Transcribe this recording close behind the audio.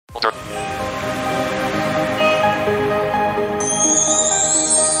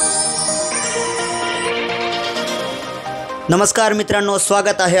नमस्कार मित्रांनो,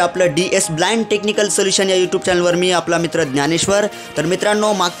 स्वागत आहे आपलं DS ब्लाइंड टेक्निकल सोल्युशन या यूट्यूब चॅनलवर. मी आपला मित्र ज्ञानेश्वर. तर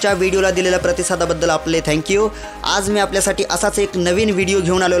मित्रांनो, मागच्या व्हिडिओला दिलेल्या प्रतिसादाबद्दल आपले थँक्यू. आज मी आपल्यासाठी असाच एक नवीन व्हिडिओ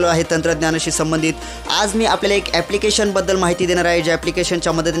घेऊन आलेलो आहे तंत्रज्ञानाशी संबंधित. आज मी आपल्याला एक ॲप्लिकेशनबद्दल माहिती देणार आहे, ज्या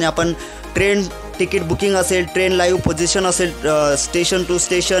ॲप्लिकेशनच्या मदतीने आपण ट्रेन तिकीट बुकिंग असेल, ट्रेन लाईव्ह पोझिशन असेल, station to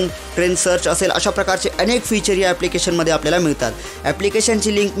station train search असेल, अशा प्रकारचे अनेक फीचर या ॲप्लिकेशनमध्ये आपल्याला मिळतात.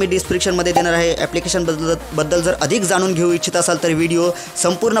 ॲप्लिकेशनची लिंक मी डिस्क्रिप्शनमध्ये देणार आहे. ॲप्लिकेशनबद्दल जर अधिक जाणून घेऊ इच्छित असाल तर व्हिडिओ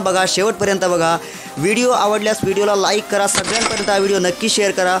संपूर्ण बघा, शेवटपर्यंत बघा. व्हिडिओ आवडल्यास व्हिडिओला लाईक करा, सगळ्यांपर्यंत हा व्हिडिओ नक्की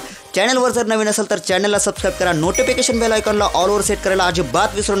शेअर करा. चॅनलवर जर नवीन असेल तर चॅनलला सबस्क्राईब करा. नोटिफिकेशन बेल आयकॉनला ऑलवर सेट करायला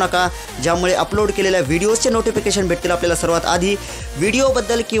अजिबात विसरू नका, ज्यामुळे अपलोड केलेल्या व्हिडिओजचे नोटिफिकेशन भेटतील आपल्याला सर्वात आधी.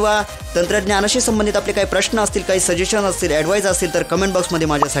 व्हिडिओबद्दल किंवा तंत्रज्ञानाशी संबंधित आपले काही प्रश्न असतील, काही सजेशन असतील, ॲडवाईस असतील तर कमेंट बॉक्समध्ये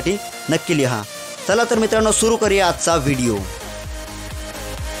माझ्यासाठी नक्की लिहा. चला तर मित्रांनो, सुरू करूया आजचा व्हिडिओ.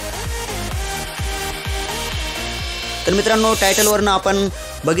 तर मित्रांनो, टायटलवरनं आपण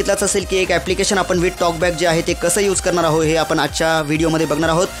बघितलंच असेल की एक ॲप्लिकेशन आपण विथ टॉकबॅक जे आहे ते कसं यूज करणार आहोत हे आपण आजच्या व्हिडिओमध्ये बघणार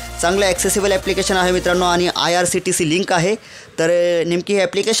आहोत. चांगलं ॲक्सेसिबल ॲप्लिकेशन आहे मित्रांनो आणि IRCTC लिंक आहे. तर नेमकी हे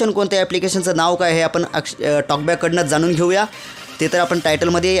ॲप्लिकेशन कोणतं आहे, ॲप्लिकेशनचं नाव काय आहे, आपण टॉकबॅककडनं जाणून घेऊया. ते तर आपण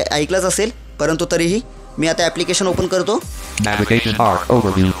टायटलमध्ये ऐकलंच असेल, परंतु तरीही मी आता ॲप्लिकेशन ओपन करतो. Navigation bar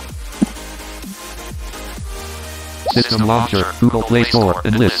overview. System launcher, Google Play Store,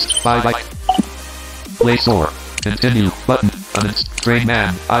 and list 5 Play Store. Continue button.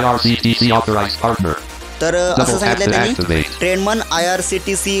 Trainman, IRCTC authorized partner. तर असं सांगितलं त्यांनी, ट्रेनमन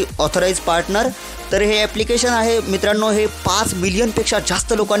IRCTC ऑथराइज पार्टनर. तर हे ॲप्लिकेशन आहे मित्रांनो, हे 5 बिलियनपेक्षा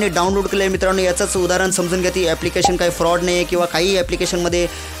जास्त लोकांनी डाउनलोड केलं आहे मित्रांनो. याचंच उदाहरण समजून घ्या. ती ॲप्लिकेशन काही फ्रॉड नाही आहे किंवा काही ॲप्लिकेशनमध्ये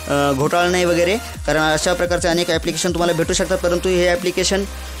घोटाळा नाही वगैरे, कारण अशा प्रकारचे अनेक ॲप्लिकेशन तुम्हाला भेटू शकतात. परंतु हे ॲप्लिकेशन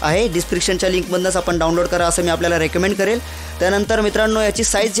आहे डिस्क्रिप्शनच्या लिंकमधूनच आपण डाउनलोड करा असं मी आपल्याला रेकमेंड करेल. त्यानंतर मित्रांनो, याची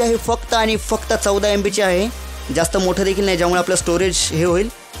साईज जी आहे फक्त आणि फक्त 14 MB आहे, जास्त मोठं देखील नाही, ज्यामुळे आपलं स्टोरेज हे होईल.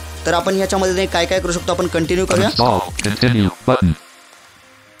 तर आपण ह्याच्यामध्ये काय काय करू शकतो आपण कंटिन्यू करूया. Continue button.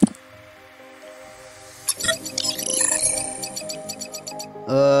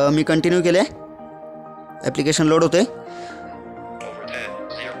 मी कंटिन्यू केले. ॲप्लिकेशन लोड होते.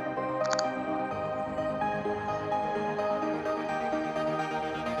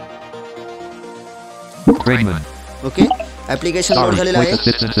 Trainman. ओके, ॲप्लिकेशन लोड झालेलं आहे.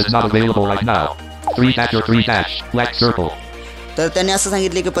 तर त्यांनी असं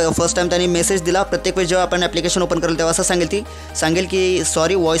सांगितले की फर्स्ट टाइम त्यांनी मेसेज दिला. प्रत्येक वेळेस जेव्हा आपण ॲप्लिकेशन ओपन करेल तेव्हा असं सांगेल की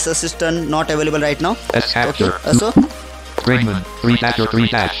sorry, voice assistant not available right now. Okay, असो. Trainman,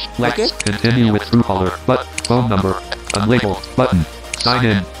 3-3-. Okay. Continue with Truecaller, but phone number, unlabeled button, sign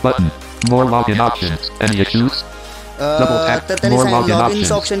in button, more login options, any issues? Double tap, तर त्यांनी more login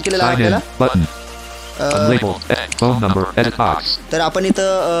लॉगिनचं ऑप्शन options, केलेलं आहे sign in आपल्याला. button, unlabeled, phone number, edit box. तर आपण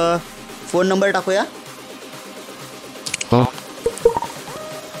इथं phone number टाकूया. Phone,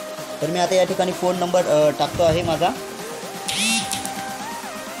 तर मी आता या ठिकाणी फोन नंबर टाकतो आहे माझा.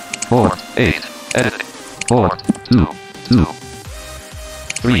 4-8, edit, 4-2-2,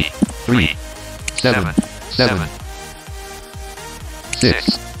 3-3-7-7,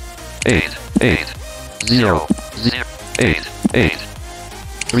 6-8-8-0-0-8-8,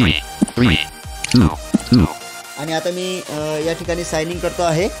 3-3-2-2. आणि आता मी या ठिकाणी साइन इन करतो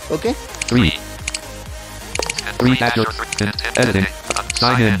आहे. Okay, 3 editing,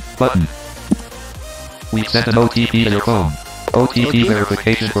 sign in button. We sent an OTP to your phone. OTP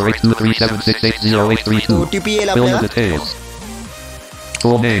verification for 8237680832. OTP येईल Fill your आपल्याला. details.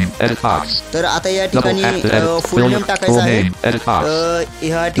 Full name, edit box. तर आता या Double ठिकाणी tap to edit. Full Fill name your टाकायचं full आहे. name, edit box.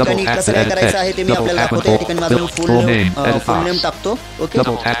 ह्या ठिकाणी Double tap कसं to काय edit करायचं आहे text. ते मी Double आपल्याला tap and दाखवतो. या hold. ठिकाणी माझं Fill फुल full name, edit name box. टाकतो. Okay,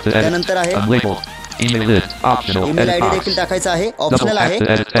 Double tap to edit. त्यानंतर आहे Unlabeled. Email list, optional, email edit ID box. देखील टाकायचा आहे. Double ऑप्शनल tap आहे, to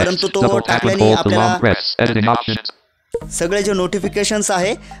edit text. परंतु तो Double tap and टाकल्याने hold to आपल्याला long press. Editing options. सगळे जे नोटिफिकेशन्स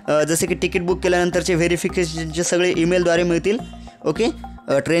आहे, जसे की तिकीट बुक केल्यानंतरचे व्हेरिफिकेशनचे सगळे ईमेलद्वारे मिळतील. ओके,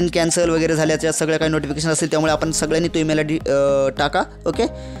 ट्रेन कॅन्सल वगैरे झाल्याच्या सगळ्या काही नोटिफिकेशन असतील, त्यामुळे आपण सगळ्यांनी तो ईमेल ID टाका. ओके,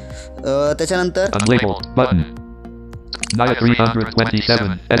 त्याच्यानंतर Unlabeled button.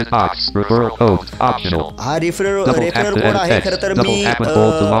 9327 edit box referral code optional. हा referral Double tap to code edit आहे. खरं text. तर Double me tap and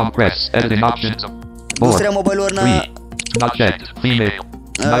hold to long press. Editing options. दुसऱ्या मोबाईलवरनं 3. Not checked. Female.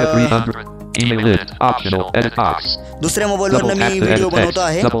 9300. Email list. Optional. Edit box. दुसऱ्या Double मोबाईलवरनं tap me to video edit text. बनवतो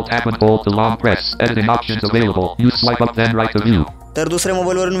आहे. Double tap and hold to long press. Editing options available. Use swipe up then right to view. तर दुसऱ्या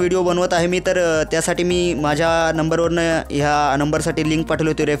मोबाईलवरून video बनवत आहे मी. तर त्यासाठी मी माझ्या नंबरवरनं ह्या नंबरसाठी लिंक पाठवली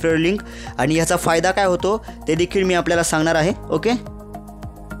होती, रेफरल लिंक. आणि ह्याचा फायदा काय होतो ते देखील मी आपल्याला सांगणार आहे. Okay,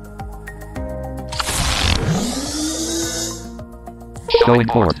 Showing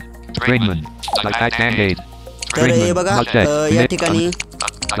port. Trainman. Type candidate. तर हे बघा या ठिकाणी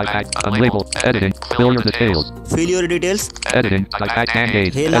Unlabeled. Editing. Fill your details. Fill your details Editing. Type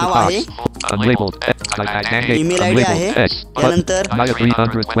candidate. हे नाव आहे. Unlabeled. Type candidate. Email ID आहे. त्यानंतर Maya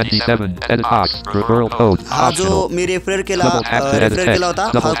 327. Edit box. Referral code. हा जो मी रेफर केला होता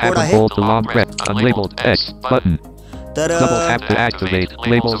हा कोड आहे. Unlabeled. X. Button. तर Double tap to activate.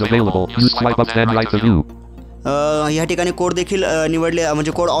 Labels available. Use swipe up then right to view. ह्या ठिकाणी कोड देखील निवडले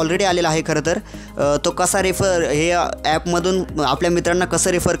म्हणजे कोड ऑलरेडी आलेला आहे खरं तर. तो कसा रेफर हे ॲपमधून आपल्या मित्रांना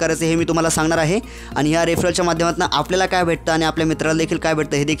कसं रेफर करायचं हे मी तुम्हाला सांगणार आहे आणि ह्या रेफरलच्या माध्यमातून आपल्याला काय भेटतं आणि आपल्या मित्राला देखील काय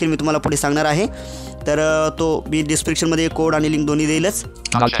भेटतं हे देखील मी तुम्हाला पुढे सांगणार आहे. तर तो मी डिस्क्रिप्शनमध्ये कोड आणि लिंक दोन्ही देईलच.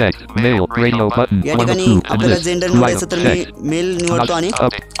 या ठिकाणी आपल्याला जेंडर निवडायचं तर मी मेल निवडतो आणि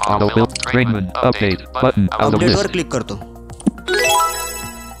अपडेटवर क्लिक करतो.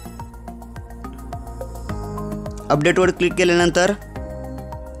 अपडेटवर क्लिक केल्यानंतर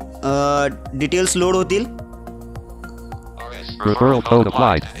डिटेल्स लोड होतील. Referral code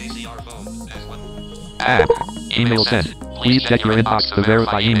applied. App. Email sent. Please check your inbox to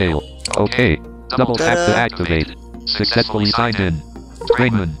verify email. Okay. Double tap to activate. Successfully signed in.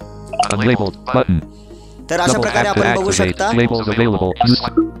 Trainman. Unlabeled button. तर अशा प्रकारे आपण बघू शकता. Labels available.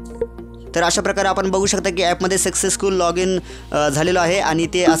 तर अशा प्रकारे आपण बघू शकता की ॲपमध्ये सक्सेसफुल लॉग इन झालेलं आहे आणि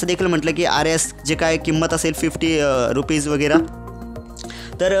ते असं देखील म्हटलं की RS जे काय किंमत असेल 50 रुपीज वगैरे.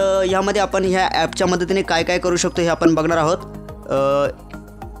 तर ह्यामध्ये आपण ह्या ॲपच्या मदतीने काय काय करू शकतो हे आपण बघणार आहोत.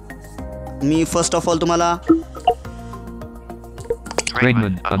 मी फर्स्ट ऑफ ऑल तुम्हाला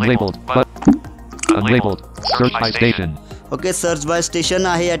ओके सर्च बाय स्टेशन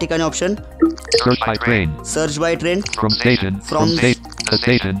आहे या ठिकाणी option. Search by train from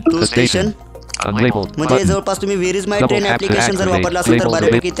to station म्हणजे जवळपास तुम्ही where is my train application जर वापरला असेल तर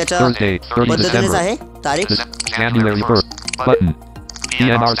बऱ्यापैकी त्याच्या पद्धतीनेच आहे. तारीख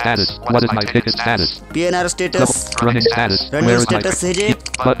PNR status. What is my ticket status? PNR status. Running status. Running status हे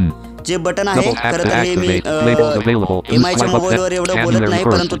जे बटन आहे खरं तर हे मी MIच्या मोबाईलवर एवढं बोलत नाही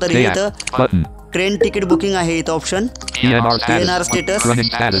परंतु तरी इथं ट्रेन तिकीट बुकिंग आहे इथं option. PNR status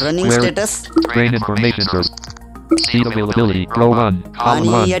running status Seat availability. Row 1.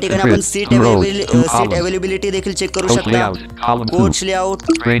 आणि या ठिकाणी आपण सीट अवेलेबिलिटी देखील चेक करू शकता. Coach layout,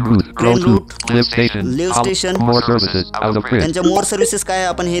 train route, leave station, त्यांच्या मोर सर्व्हिसेस काय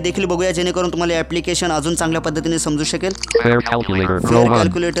आपण हे देखील बघूया जेणेकरून तुम्हाला ॲप्लिकेशन अजून चांगल्या पद्धतीने समजू शकेल. Fair calculator,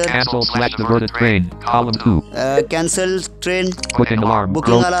 cancel train,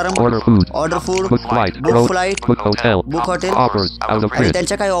 booking alarm, order food, book flight, book hotel आणि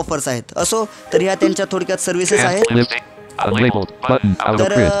त्यांच्या काही ऑफर्स आहेत. असो तर ह्या त्यांच्या थोडक्यात सर्व्हिसेस आहेत.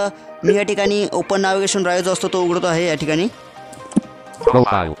 तर मी या ठिकाणी ओपन नॅव्हिगेशन ड्राईव्ह जो असतो तो उघडतो आहे या ठठिकाणी.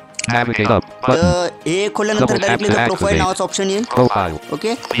 हे खोलल्यानंतर डायरेक्टली प्रोफाईल नावाचं ऑप्शन येईल.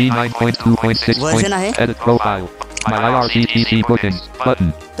 ओके व्हर्जन आहे.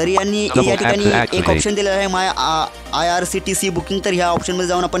 तर यांनी या ठिकाणी एक ऑप्शन दिलेला आहे माय IRCTC बुकिंग. तर ह्या ऑप्शनमध्ये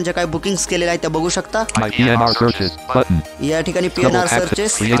जाऊन आपण ज्या काही बुकिंग्स केलेल्या आहेत त्या बघू शकता. या ठिकाणी PNR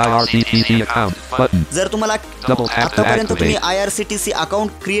सर्चेस. जर तुम्हाला आतापर्यंत तुम्ही IRCTC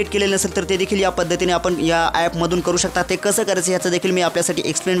अकाउंट क्रिएट केलेलं नसेल तर ते देखील या पद्धतीने आपण या ॲपमधून करू शकता. ते कसं करायचं ह्याचं देखील मी आपल्यासाठी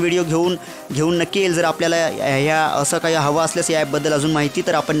एक्सप्लेन व्हिडिओ घेऊन नक्की येईल. जर आपल्याला ह्या असं काही हवं असल्यास या ॲपबद्दल अजून माहिती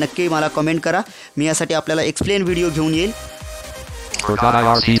तर आपण नक्की मला कमेंट करा. मी यासाठी आपल्याला एक्सप्लेन व्हिडिओ घेऊन येईल.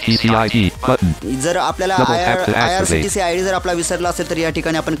 जर आपल्याला IRCTC ID जर आपला विसरला असेल तर या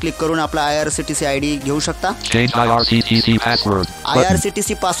ठिकाणी आपण क्लिक करून आपला IRCTC ID घेऊ शकता.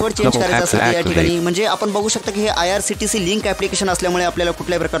 IRCTC पासवर्ड चेंज करायचा असेल तर या ठिकाणी म्हणजे आपण बघू शकता की हे IRCTC लिंक ॲप्लिकेशन असल्यामुळे आपल्याला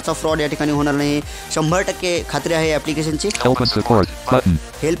कुठल्याही प्रकारचा फ्रॉड या ठिकाणी होणार नाही. 100% खात्री आहे ॲप्लिकेशनची.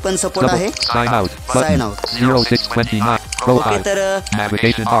 हेल्प अँड सपोर्ट आहे. Sign out. ओके तर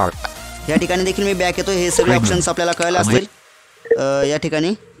या ठिकाणी देखील मी बॅक येतो. हे सगळे ऑप्शन्स आपल्याला कळले असतील. या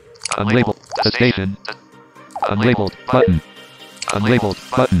ठिकाणी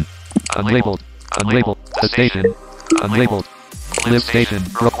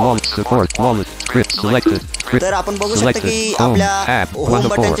तर आपण बघू शकता की आपल्या होम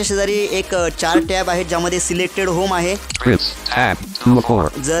बटनच्या शेजारी एक 4 टॅब आहेत ज्यामध्ये सिलेक्टेड होम आहे.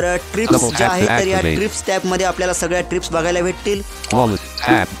 जर ट्रिप्स जे आहेत तर या ट्रिप्स टॅब मध्ये आपल्याला सगळ्या ट्रिप्स बघायला भेटतील.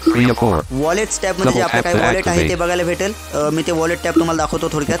 वॉलेट्स टॅब मध्ये जे आपलं काही वॉलेट आहे ते बघायला भेटेल. मी ते वॉलेट टॅब तुम्हाला दाखवतो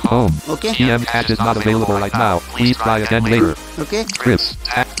थोडक्यात. Okay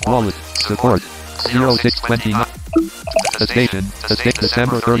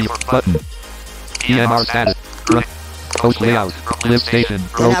PNR status. Post layout. Live station.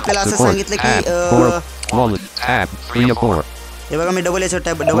 त्याने आपल्याला असं सांगितलं की wallet tab 3 of 4. हे बघा मी डबल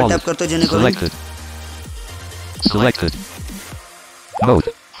टॅप करतो जेणेकरून Selected. Mode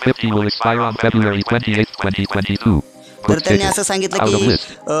 50 will expire on February 28, 2022. तर त्यांनी असं सांगितलं की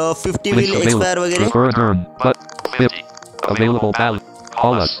 50 विल एक्सपायर वगैरे. Available balance.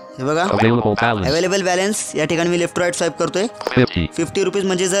 Call us. हे बघा अवेलेबल बॅलन्स या ठिकाणी मी लेफ्ट राईट स्वाईप करतोय. 50 रुपीज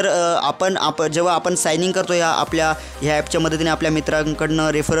म्हणजे जर आपण जेव्हा आपण सायनिंग करतो ह्या ॲपच्या मदतीने आपल्या मित्रांकडनं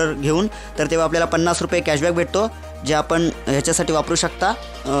रेफरर घेऊन, तर तेव्हा आपल्याला 50 रुपये कॅशबॅक भेटतो, जे आपण ह्याच्यासाठी वापरू शकता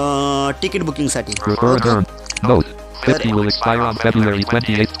तिकीट बुकिंगसाठी.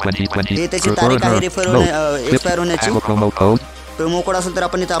 हे त्याची तारीख आहे एक्सपायर होण्याची. प्रोमो कोड असेल तर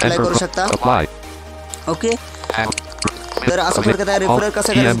आपण इथं अप्लाय करू शकता. ओके, तर असं प्रकारे आहे. रेफरर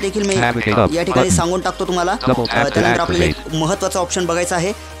कसं करायचं देखील मी या ठिकाणी सांगून टाकतो तुम्हाला. त्यानंतर आपल्याला एक महत्त्वाचा ऑप्शन बघायचा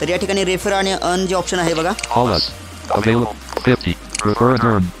आहे. तर या ठिकाणी रेफर आणि अर्न जे ऑप्शन आहे बघा,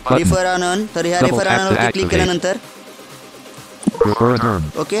 रेफर आणि अर्न. तर ह्या रेफर आणि अर्नवरती क्लिक केल्यानंतर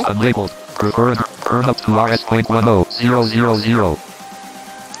okay Earn up to RS.10,000.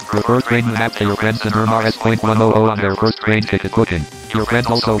 Refer Trainman app to your friends and earn RS.100 on their first train ticket booking. Your friend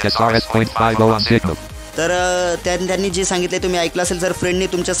also gets RS.50 on Signal. तर त्यांनी जे सांगितले तुम्ही ऐकलं असेल, जर फ्रेंडनी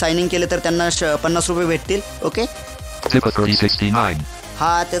तुमच्या सायनिंग केले तर त्यांना 50 रुपये भेटतील. ओके,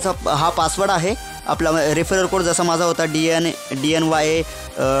 हा पासवर्ड आहे आपला. रेफरर कोड जसा माझा होता DNY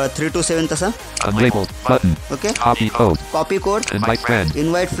 327 तसा. Okay, copy code, invite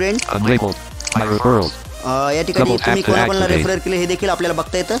friend. या ठिकाणी तुम्ही कोणाकोणाला रेफर केले हे देखील आपल्याला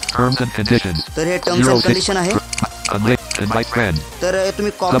बघता येतं. तर हे टर्म्स अँड कंडिशन आहे. तर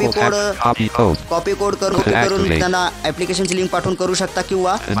तुम्ही कॉपी कोड करून त्यांना ॲप्लिकेशनची लिंक पाठवून करू शकता,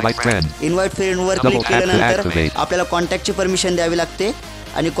 किंवा इन्व्हाइट फ्रेंडवर क्लिक केल्यानंतर आपल्याला कॉन्टॅक्टची परमिशन द्यावी लागते.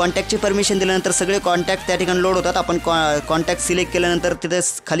 आणि कॉन्टॅक्टची परमिशन दिल्यानंतर सगळे कॉन्टॅक्ट त्या ठिकाणी लोड होतात. आपण कॉन्टॅक्ट सिलेक्ट केल्यानंतर तिथे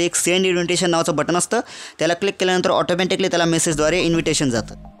खाली एक सेंड इन्व्हिटेशन नावाचं बटन असतं. त्याला क्लिक केल्यानंतर ऑटोमॅटिकली त्याला मेसेजद्वारे इन्व्हिटेशन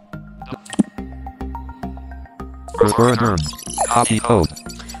जातं.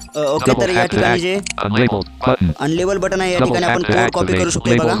 ओके, तर या ठिकाणी जे अनलेबल बटन आहे या ठिकाणी आपण कोड कॉपी करू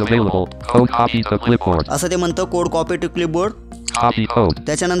शकतो बघा. असं ते म्हणतं कोड कॉपी टू क्लिपबोर्ड.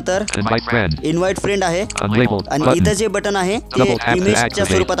 त्याच्यानंतर इन्व्हाइट फ्रेंड आहे. आणि इथं जे बटन आहे ते इमेजच्या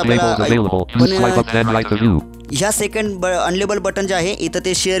स्वरूपात आपल्याला ह्या सेकंड अनलेबल बटन जे आहे इथं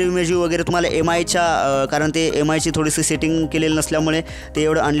ते शेअर इमेज वगैरे तुम्हाला MIच्या, कारण ते MIची थोडीशी सेटिंग केलेली नसल्यामुळे ते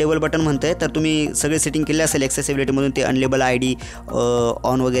एवढं अनलेबल बटन म्हणतंय. तर तुम्ही सगळे सेटिंग केले असेल ॲक्सेसिबिलिटीमधून ते अनलेबल ID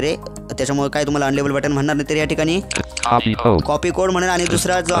ऑन वगैरे, त्याच्यामुळे काय तुम्हाला अनलेबल बटन म्हणणार नाही. तर या ठिकाणी कॉपी कोड म्हणेल आणि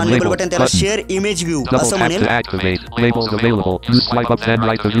दुसरा जो अनलेबल बटन त्याला शेअर इमेज व्ह्यू असं म्हणेल.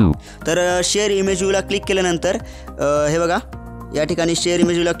 तर शेअर इमेज व्ह्यूला क्लिक केल्यानंतर हे बघा या ठिकाणी शेअर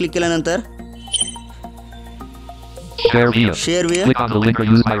इमेज व्ह्यूला क्लिक केल्यानंतर Share via. Click on the link or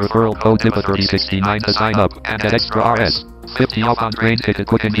use my referral code TIPA3069 to sign up and get extra RS.50 off on train ticket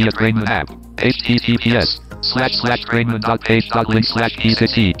booking via Trainman app.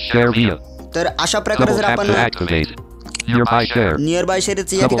 https://trainman.page.link/p60 share via. तर अशा प्रकारे जर आपण nearby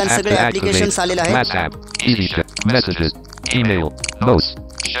शेअरचे या ठिकाणी सगळे applications आलेले आहेत. Messages, email, notes,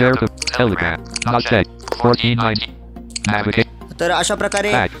 share to Telegram, Notepad, 1490, navigate. तर अशा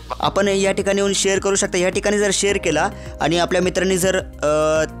प्रकारे आपण या ठिकाणी येऊन शेअर करू शकता. या ठिकाणी जर शेअर केला आणि आपल्या मित्रांनी जर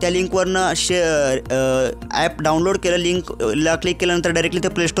त्या लिंकवरनं ॲप डाउनलोड केलं, लिंकला क्लिक केल्यानंतर डायरेक्टली ते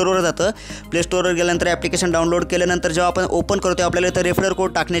प्ले स्टोअरवर जातं. प्ले स्टोअरवर गेल्यानंतर ॲप्लिकेशन डाउनलोड केल्यानंतर जेव्हा आपण ओपन करतो आपल्याला इथं रेफरर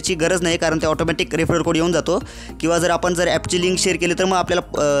कोड टाकण्याची गरज नाही, कारण ते ऑटोमॅटिक रेफरर कोड येऊन जातो. किंवा जर आपण ॲपची लिंक शेअर केली तर मग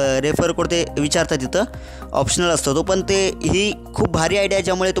आपल्याला रेफरर कोड ते विचारतात, तिथं ऑप्शनल असतो तो. पण ते ही खूप भारी आयडिया आहे,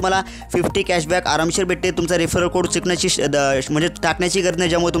 ज्यामुळे तुम्हाला 50 कॅशबॅक आरामशीर भेटते. तुमचा रेफरर कोड चुकण्याची म्हणजे टाकण्याची गरज नाही,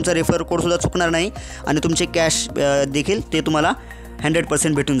 ज्यामुळे तुमचा रेफर कोडसुद्धा चुकणार नाही आणि तुमचे कॅश देखील ते तुम्हाला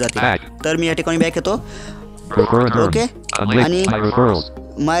 100% भेटून जाते. तर मी या ठिकाणी बॅक येतो. ओके, आणि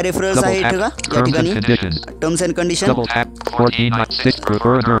माय रेफरल्स आहे इथे का या ठिकाणी टर्म्स अँड कंडिशन.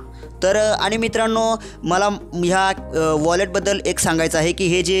 तर आणि मित्रांनो मला ह्या वॉलेटबद्दल एक सांगायचं आहे की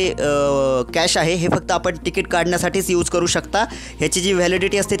हे जे कॅश आहे हे फक्त आपण तिकीट काढण्यासाठीच यूज करू शकता. ह्याची जी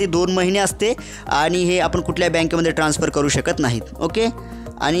व्हॅलिडिटी असते ती 2 महिने असते आणि हे आपण कुठल्या बँकेमध्ये ट्रान्सफर करू शकत नाहीत. ओके,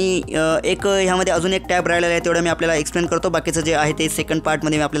 आणि एक ह्यामध्ये अजून एक टॅब राहिलेला आहे, तेवढं मी आपल्याला एक्सप्लेन करतो. बाकीचं जे आहे ते सेकंड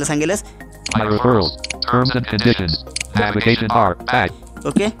पार्टमध्ये मी आपल्याला सांगेलच.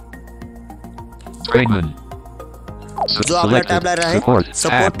 ओके, जो आपला टॅब आहे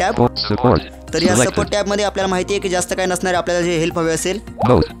सपोर्ट टॅब. तर या सपोर्ट टॅबमध्ये आपल्याला माहिती आहे की जास्त काय नसणार. आपल्याला जे हेल्प हवी असेल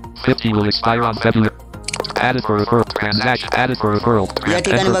या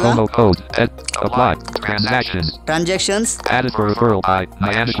ठिकाणी बघा ट्रान्झॅक्शन्स.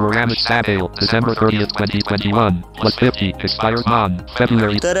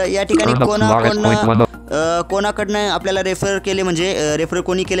 तर या ठिकाणी कोणाकडनं आपल्याला रेफर केले, म्हणजे रेफर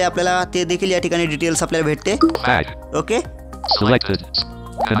कोणी केले आपल्याला ते देखील या ठिकाणी डिटेल्स आपल्याला भेटते. Okay,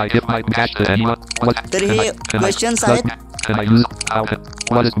 Can I give my cash to anyone? What? तर हे क्वेश्चन्स आहेत. Can I use out?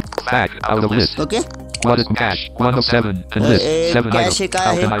 What is back out of list? Okay. What is cash? 1 of 7 and list 7 cash items. हे काय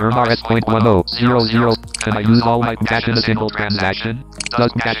How आहे? can I earn RS.1000? Can I use all my cash in a single transaction?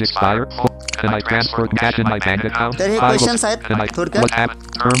 Does cash expire? Can I transfer cash in my bank account? तर हे questions आहेत Can I थोडक्यात. what happens?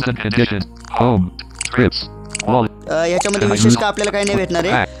 Terms and conditions. Home. Trips. Wallet. ह्याच्यामध्ये Can I विशेष use का आपल्याला काही नाही भेटणार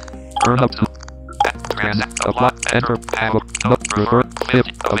आहे. back? Earn up to apply, enter, have a, refer,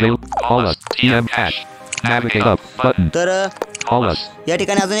 50, avail, call us, TM cash, navigate up, button, तर call us, या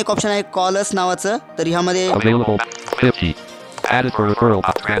ठिकाणी अजून एक ऑप्शन आहे कॉलस नावाचं. तर ह्यामध्ये available, 50, added for referral,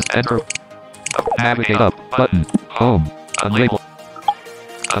 enter, navigate up, button, home, unlabeled,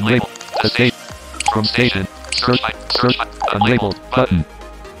 escape, from station, search, unlabeled,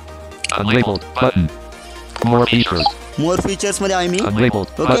 button, more features, more features मध्ये आहे मी. unlabeled,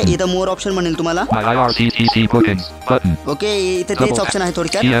 ओके, button, इथं मोर ऑप्शन म्हणेल तुम्हाला. my IRCTC bookings, button, okay, इथे तेच ऑप्शन आहे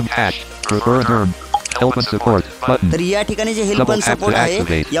थोडक्यात. TM cash, prefer term, help and support, button, तर या ठिकाणी जे हेल्प अँड सपोर्ट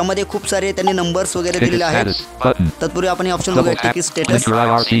आहे यामध्ये खूप सारे त्यांनी नंबर्स वगैरे ticket दिलेले आहेत. status, button, तत्पूर्वी आपण हे ऑप्शन double बघूया. tap, ticket status, link your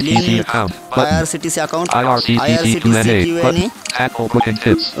IRCTC account, button, IRCTC account, IRCTC IRCTC Q&A, Q&A. button, tackle booking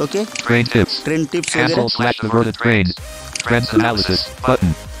tips, okay, train tips, train tips वगैरे. cancel/diverted trains, trends analysis, button,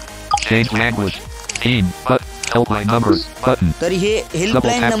 change language, theme, button, helpline numbers, button, तर हे helpline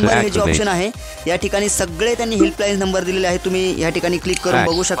Double tap to number हे जे activate. Option आहे या ठिकाणी सगळे त्यांनी हेल्पलाईन नंबर दिलेले आहे. तुम्ही या ठिकाणी क्लिक करून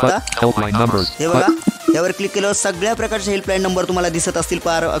बघू शकता. button, helpline numbers, हे बघा, यावर क्लिक केल्यावर सगळ्या प्रकारचे हेल्पलाईन नंबर तुम्हाला दिसत असतील.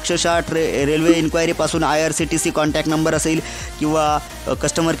 पार अक्षरशः रेल्वे इन्क्वायरी पासून IRCTC कॉन्टॅक्ट नंबर असेल किंवा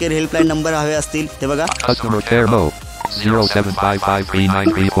कस्टमर केअर हेल्पलाईन नंबर हवे असतील. हे बघा, customer care mo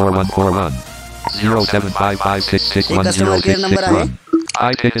 075539344141 0755661061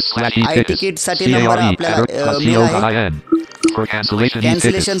 iTicket साठी नंबर आपल्याला मिळाला आहे. for cancellation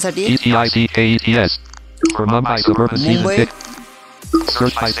Cancellation साठी TTICKETS for Mumbai suburban season Mumbai. ticket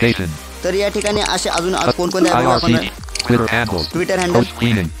search by station तर या ठिकाणी असे अजून कोणकोणते आहे आपण Twitter handle Twitter handle, coach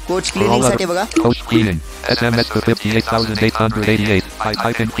cleaning coach cleaning साठी बघा. coach cleaning SMS to 58888 by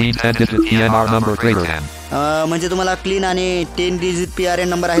typing clean 10-digit PNR number greater than म्हणजे तुम्हाला क्लीन आणि 10 डिजिट PRN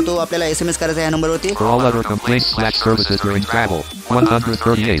नंबर आहे तो आपल्याला SMS करायचा आहे या नंबरवरती. for all other complaints/services during travel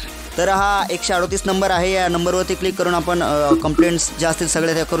 138 तर हा 138 नंबर आहे. या नंबरवरती क्लिक करून आपण कंप्लेंट्स जे असतील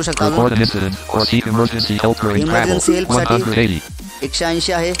सगळे ते करू शकता. report an incident or seek emergency help during travel Emergency help साठी 180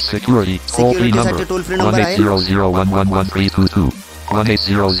 180 आहे. security toll free Security साठी number toll free number आहे. 18001111322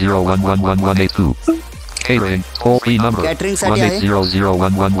 18001111322 catering toll free number Catering साठी आहे.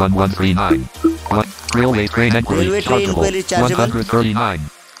 18001111139 railway train Railway inquiry train inquiry chargeable 139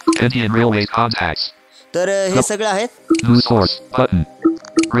 Indian Railways contacts तर हे सगळं आहेत. news source button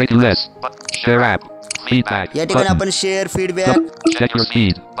rate list share app feedback या ठिकाणी button आपण share, feedback, check your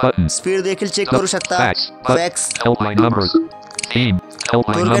speed button speed देखील चेक करू शकता. Fax, helpline numbers team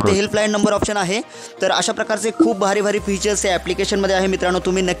helpline थोडक्यात numbers हेल्पलाईन नंबर ऑप्शन आहे. तर अशा प्रकारचे खूप भारी भारी फीचर्स या ॲप्लिकेशनमध्ये आहे मित्रांनो.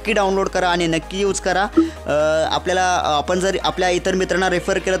 तुम्ही नक्की डाउनलोड करा आणि नक्की यूज करा. आपल्याला आपण जर आपल्या इतर मित्रांना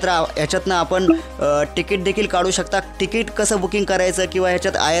रेफर केलं तर ह्याच्यातनं आपण तिकीट देखील काढू शकता. तिकीट कसं बुकिंग करायचं किंवा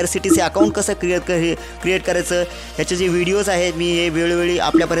ह्याच्यात IRCTC अकाउंट कसं क्रिएट करायचं ह्याचे जे व्हिडिओज आहेत मी हे वेळोवेळी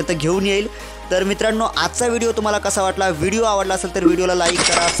आपल्यापर्यंत घेऊन येईल. तर मित्रांनो, आजचा व्हिडिओ तुम्हाला कसा वाटला? व्हिडिओ आवडला असेल तर व्हिडिओला लाईक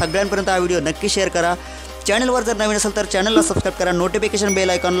करा. सगळ्यांपर्यंत हा व्हिडिओ नक्की शेअर करा. चॅनलवर जर नवीन असेल तर चॅनलला सबस्क्राईब करा. नोटिफिकेशन बेल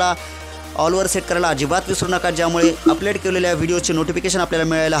आयकॉनला ऑलवर सेट करायला अजिबात विसरू नका, ज्यामुळे अपलोड केलेल्या व्हिडिओचे नोटिफिकेशन आपल्याला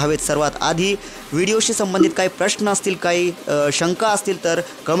मिळायला हवेत. सर्वात आधी व्हिडिओशी संबंधित काही प्रश्न असतील, काही शंका असतील तर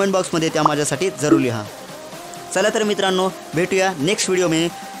कमेंट बॉक्समध्ये त्या माझ्यासाठी जरूर लिहा. चला तर मित्रांनो, भेटूया नेक्स्ट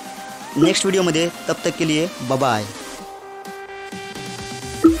व्हिडिओमध्ये. तब तक के लिए बाय बाय.